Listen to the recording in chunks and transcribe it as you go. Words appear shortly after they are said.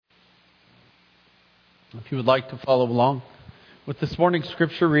If you would like to follow along with this morning's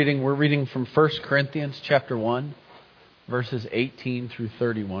scripture reading, we're reading from 1 Corinthians chapter 1, verses 18 through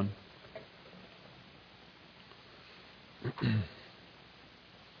 31.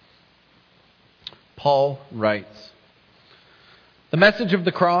 Paul writes, "The message of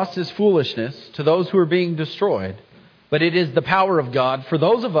the cross is foolishness to those who are being destroyed, but it is the power of God for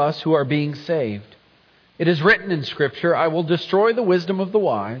those of us who are being saved. It is written in Scripture, 'I will destroy the wisdom of the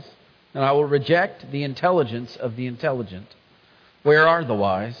wise, and I will reject the intelligence of the intelligent.' Where are the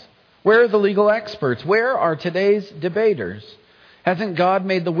wise? Where are the legal experts? Where are today's debaters? Hasn't God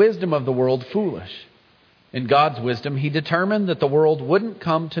made the wisdom of the world foolish? In God's wisdom, He determined that the world wouldn't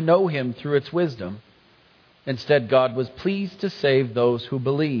come to know Him through its wisdom. Instead, God was pleased to save those who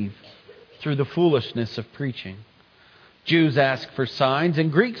believe through the foolishness of preaching. Jews ask for signs and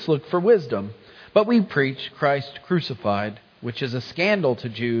Greeks look for wisdom, but we preach Christ crucified, which is a scandal to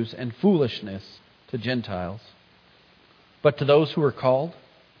Jews and foolishness to Gentiles. But to those who are called,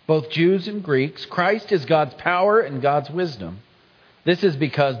 both Jews and Greeks, Christ is God's power and God's wisdom. This is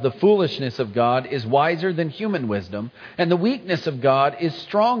because the foolishness of God is wiser than human wisdom, and the weakness of God is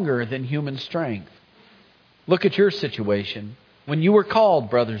stronger than human strength. Look at your situation. When you were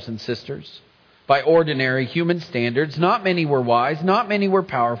called, brothers and sisters, by ordinary human standards, not many were wise, not many were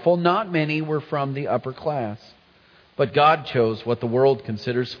powerful, not many were from the upper class. But God chose what the world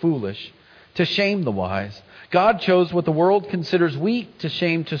considers foolish to shame the wise. God chose what the world considers weak to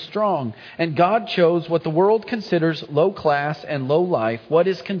shame the strong. And God chose what the world considers low class and low life, what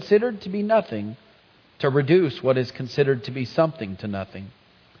is considered to be nothing, to reduce what is considered to be something to nothing.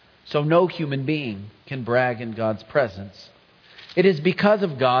 So no human being can brag in God's presence. It is because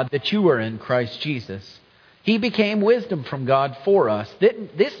of God that you are in Christ Jesus. He became wisdom from God for us.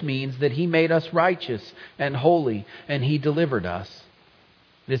 This means that He made us righteous and holy, and He delivered us.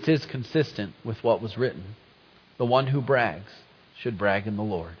 This is consistent with what was written. The one who brags should brag in the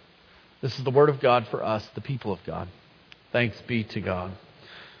Lord." This is the word of God for us, the people of God. Thanks be to God.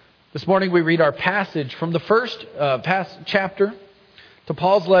 This morning we read our passage from the first chapter to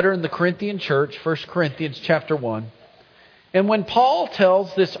Paul's letter in the Corinthian church, 1 Corinthians chapter 1. And when Paul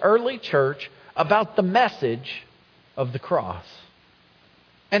tells this early church about the message of the cross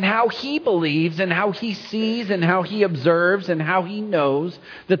and how he believes and how he sees and how he observes and how he knows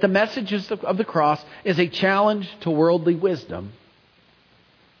that the message of the cross is a challenge to worldly wisdom.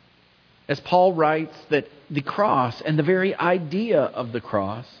 As Paul writes that the cross and the very idea of the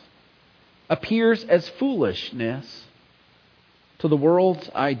cross appears as foolishness to the world's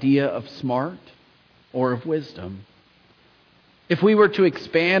idea of smart or of wisdom. If we were to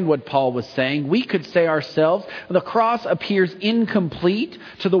expand what Paul was saying, we could say ourselves, the cross appears incomplete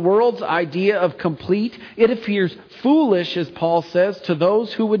to the world's idea of complete. It appears foolish, as Paul says, to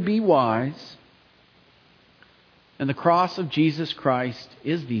those who would be wise. And the cross of Jesus Christ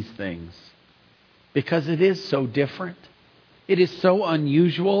is these things because it is so different. It is so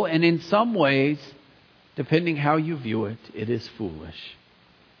unusual, and in some ways, depending how you view it, it is foolish.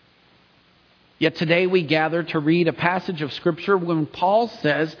 Yet today we gather to read a passage of Scripture when Paul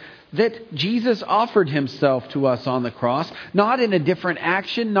says that Jesus offered Himself to us on the cross, not in a different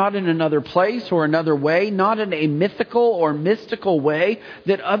action, not in another place or another way, not in a mythical or mystical way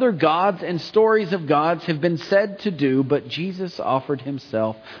that other gods and stories of gods have been said to do, but Jesus offered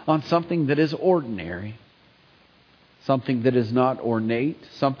Himself on something that is ordinary, something that is not ornate,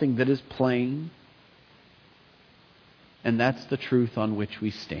 something that is plain. And that's the truth on which we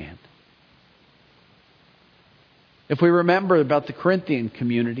stand. If we remember about the Corinthian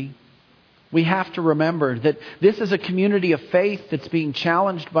community, we have to remember that this is a community of faith that's being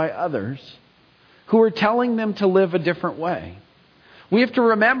challenged by others who are telling them to live a different way. We have to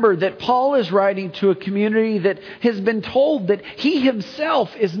remember that Paul is writing to a community that has been told that he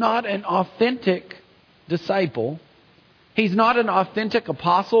himself is not an authentic disciple. He's not an authentic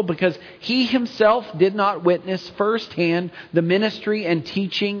apostle because he himself did not witness firsthand the ministry and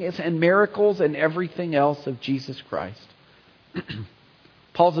teachings and miracles and everything else of Jesus Christ.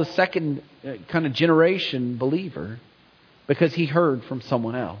 Paul's a second kind of generation believer because he heard from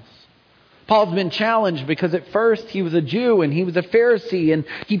someone else. Paul's been challenged because at first he was a Jew and he was a Pharisee and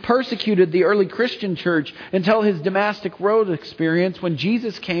he persecuted the early Christian church until his Damascus Road experience when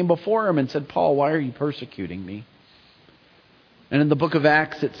Jesus came before him and said, "Paul, why are you persecuting me?" And in the book of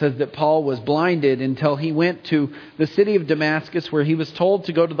Acts, it says that Paul was blinded until he went to the city of Damascus, where he was told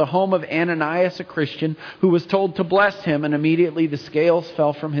to go to the home of Ananias, a Christian, who was told to bless him. And immediately the scales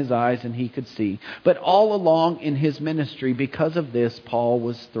fell from his eyes and he could see. But all along in his ministry, because of this, Paul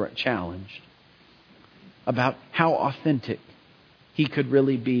was challenged about how authentic he could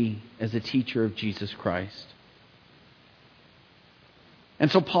really be as a teacher of Jesus Christ.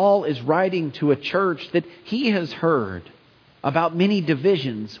 And so Paul is writing to a church that he has heard about many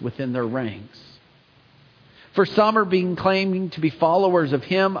divisions within their ranks. For some are claiming to be followers of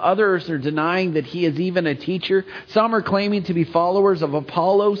him. Others are denying that he is even a teacher. Some are claiming to be followers of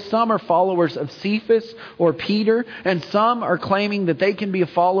Apollo. Some are followers of Cephas or Peter. And some are claiming that they can be a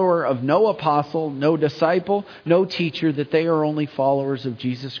follower of no apostle, no disciple, no teacher, that they are only followers of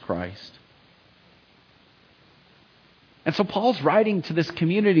Jesus Christ. And so Paul's writing to this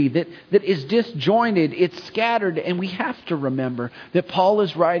community that is disjointed, it's scattered, and we have to remember that Paul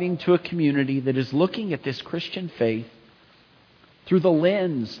is writing to a community that is looking at this Christian faith through the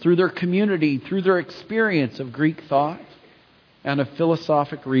lens, through their community, through their experience of Greek thought and of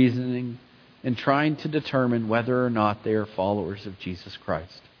philosophic reasoning, and trying to determine whether or not they are followers of Jesus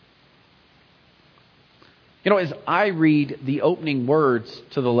Christ. As I read the opening words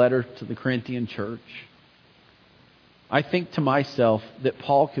to the letter to the Corinthian church, I think to myself that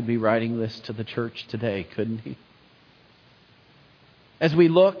Paul could be writing this to the church today, couldn't he? As we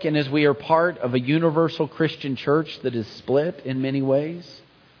look and as we are part of a universal Christian church that is split in many ways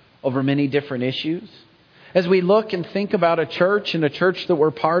over many different issues, as we look and think about a church and a church that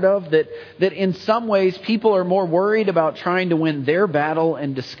we're part of, that in some ways people are more worried about trying to win their battle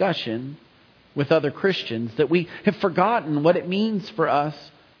and discussion with other Christians, that we have forgotten what it means for us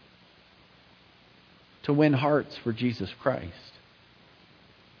to win hearts for Jesus Christ.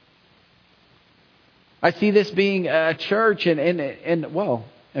 I see this being a church and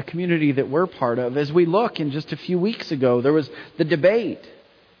a community that we're part of. As we look, and just a few weeks ago, there was the debate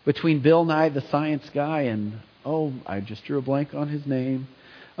between Bill Nye, the science guy, and, I just drew a blank on his name,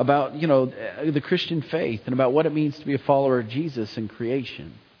 about, the Christian faith and about what it means to be a follower of Jesus in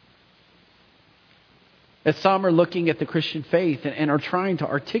creation. As some are looking at the Christian faith and are trying to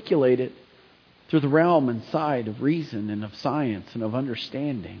articulate it through the realm and side of reason and of science and of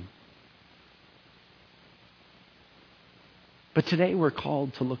understanding. But today we're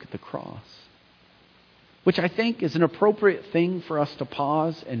called to look at the cross, which I think is an appropriate thing for us to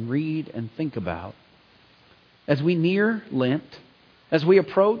pause and read and think about as we near Lent, as we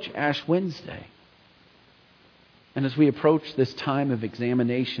approach Ash Wednesday, and as we approach this time of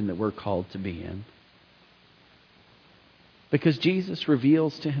examination that we're called to be in. Because Jesus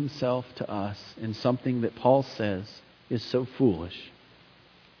reveals to himself to us in something that Paul says is so foolish,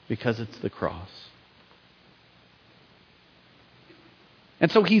 because it's the cross.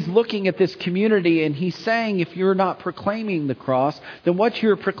 And so he's looking at this community and he's saying, if you're not proclaiming the cross, then what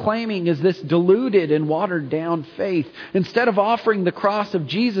you're proclaiming is this diluted and watered down faith. Instead of offering the cross of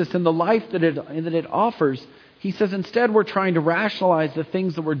Jesus and the life that it offers, he says instead we're trying to rationalize the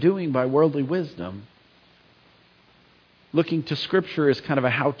things that we're doing by worldly wisdom. Looking to Scripture as kind of a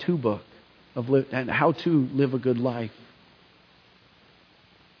how-to book and how to live a good life.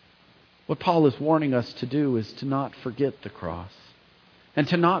 What Paul is warning us to do is to not forget the cross and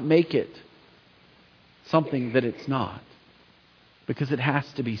to not make it something that it's not, because it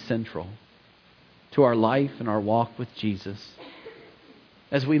has to be central to our life and our walk with Jesus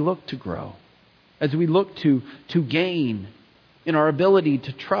as we look to grow, as we look to gain in our ability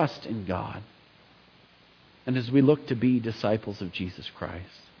to trust in God, and as we look to be disciples of Jesus Christ.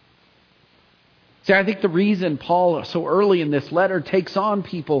 See, I think the reason Paul, so early in this letter, takes on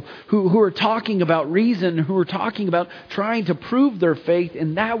people who are talking about reason, who are talking about trying to prove their faith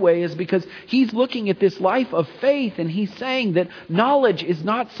in that way, is because he's looking at this life of faith and he's saying that knowledge is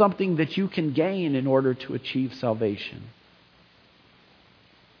not something that you can gain in order to achieve salvation.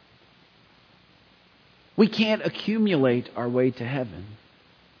 We can't accumulate our way to heaven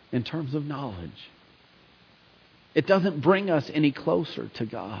in terms of knowledge. It doesn't bring us any closer to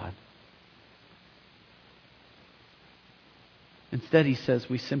God. Instead, he says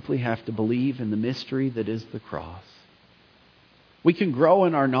we simply have to believe in the mystery that is the cross. We can grow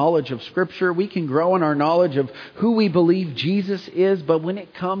in our knowledge of Scripture. We can grow in our knowledge of who we believe Jesus is. But when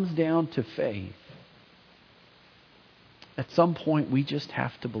it comes down to faith, at some point we just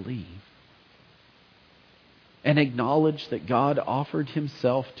have to believe and acknowledge that God offered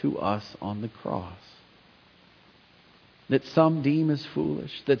himself to us on the cross. That some deem as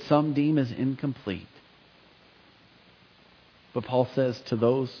foolish, that some deem as incomplete. But Paul says to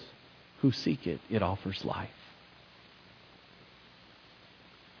those who seek it, it offers life.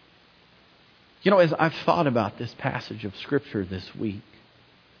 As I've thought about this passage of Scripture this week,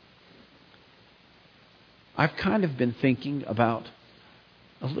 I've kind of been thinking about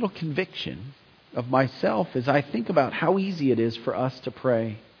a little conviction of myself as I think about how easy it is for us to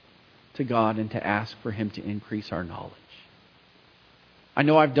pray to God and to ask for him to increase our knowledge. I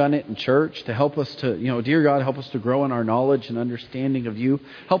know I've done it in church to help us to, dear God, help us to grow in our knowledge and understanding of you.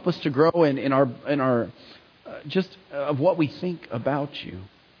 Help us to grow in our just of what we think about you.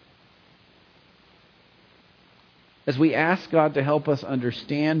 As we ask God to help us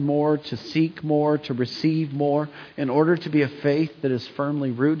understand more, to seek more, to receive more, in order to be a faith that is firmly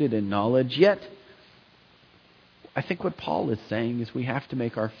rooted in knowledge. Yet, I think what Paul is saying is we have to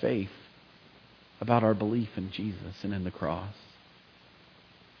make our faith about our belief in Jesus and in the cross,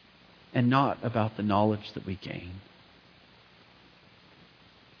 and not about the knowledge that we gain,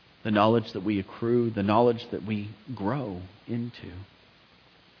 the knowledge that we accrue, the knowledge that we grow into.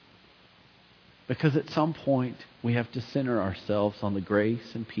 Because at some point, we have to center ourselves on the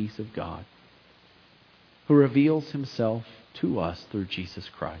grace and peace of God, who reveals himself to us through Jesus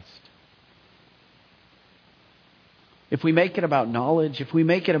Christ. If we make it about knowledge, if we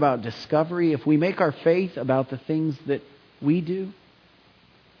make it about discovery, if we make our faith about the things that we do,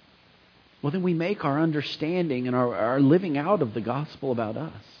 well, then we make our understanding and our living out of the gospel about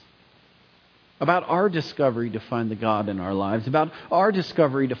us. About our discovery to find the God in our lives, about our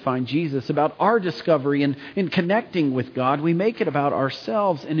discovery to find Jesus, about our discovery in connecting with God. We make it about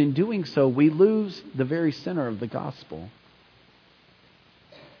ourselves, and in doing so, we lose the very center of the gospel,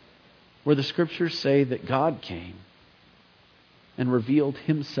 where the Scriptures say that God came and revealed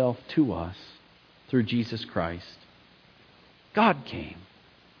himself to us through Jesus Christ. God came.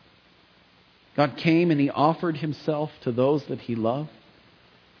 God came and he offered himself to those that he loved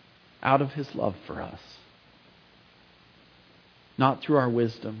out of his love for us. Not through our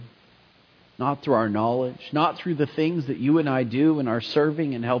wisdom, not through our knowledge, not through the things that you and I do in our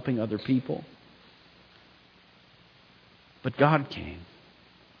serving and helping other people. But God came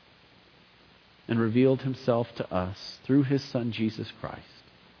and revealed himself to us through his Son, Jesus Christ,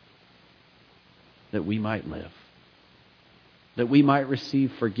 that we might live, that we might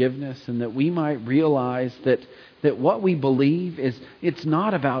receive forgiveness, and that we might realize that what we believe it's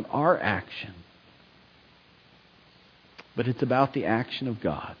not about our action, but it's about the action of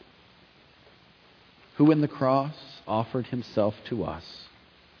God, who in the cross offered himself to us,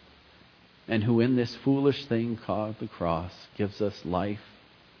 and who in this foolish thing called the cross gives us life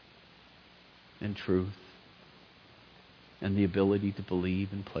and truth and the ability to believe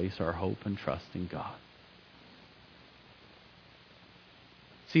and place our hope and trust in God.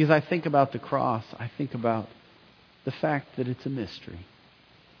 See, as I think about the cross, I think about the fact that it's a mystery.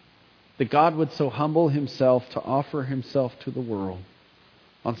 That God would so humble himself to offer himself to the world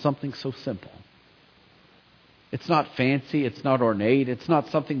on something so simple. It's not fancy, it's not ornate, it's not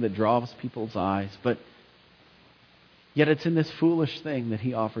something that draws people's eyes, but yet it's in this foolish thing that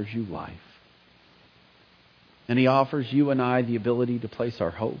he offers you life. And he offers you and I the ability to place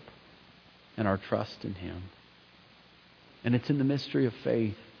our hope and our trust in him. And it's in the mystery of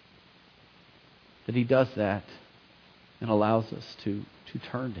faith that he does that and allows us to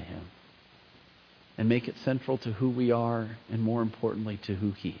turn to him and make it central to who we are, and more importantly to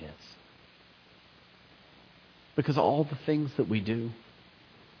who he is. Because all the things that we do,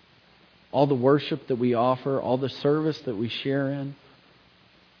 all the worship that we offer, all the service that we share in,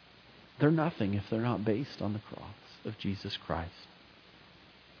 they're nothing if they're not based on the cross of Jesus Christ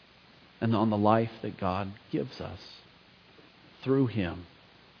and on the life that God gives us through him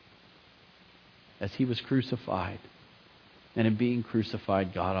as he was crucified. And in being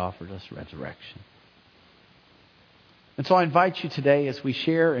crucified, God offered us resurrection. And so I invite you today, as we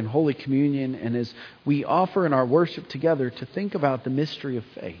share in Holy Communion and as we offer in our worship together, to think about the mystery of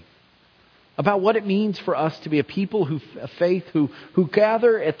faith. About what it means for us to be a people of faith who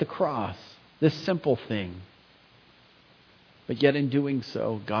gather at the cross, this simple thing. But yet in doing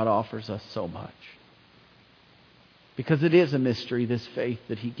so, God offers us so much. Because it is a mystery, this faith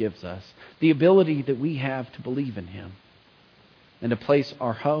that he gives us. The ability that we have to believe in him and to place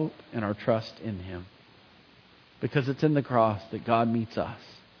our hope and our trust in him. Because it's in the cross that God meets us,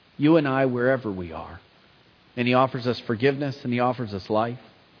 you and I, wherever we are. And he offers us forgiveness, and he offers us life.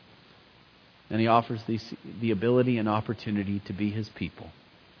 And he offers the ability and opportunity to be his people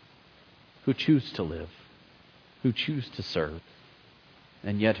who choose to live, who choose to serve,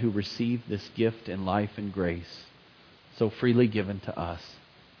 and yet who receive this gift in life and grace so freely given to us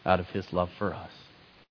out of his love for us.